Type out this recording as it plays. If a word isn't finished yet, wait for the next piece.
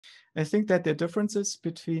I think that the differences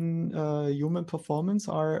between human performance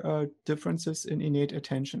are differences in innate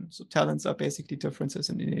attention. So talents are basically differences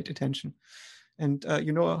in innate attention. And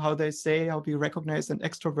you know how they say, how we recognize an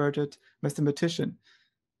extroverted mathematician?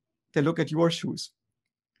 They look at your shoes.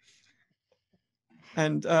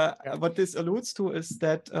 And what this alludes to is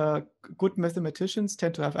that good mathematicians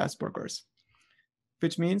tend to have Asperger's,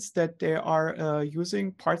 which means that they are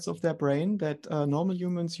using parts of their brain that normal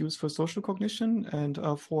humans use for social cognition and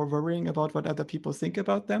for worrying about what other people think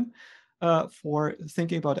about them, for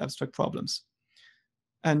thinking about abstract problems.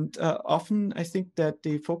 And often I think that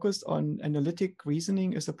the focus on analytic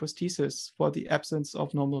reasoning is a prosthesis for the absence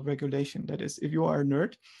of normal regulation. That is, if you are a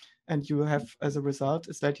nerd and you have, as a result,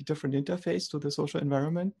 a slightly different interface to the social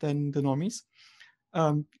environment than the normies,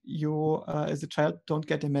 you, as a child, don't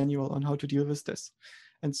get a manual on how to deal with this.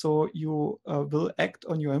 And so you will act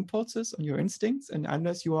on your impulses, on your instincts, and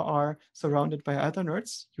unless you are surrounded by other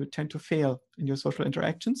nerds, you tend to fail in your social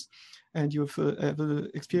interactions, and you will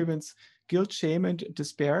experience guilt, shame, and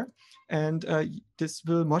despair. And this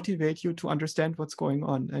will motivate you to understand what's going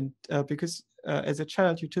on. And because as a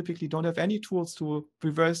child, you typically don't have any tools to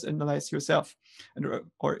reverse analyze yourself, and,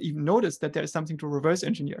 or even notice that there is something to reverse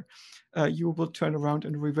engineer. You will turn around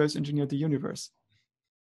and reverse engineer the universe.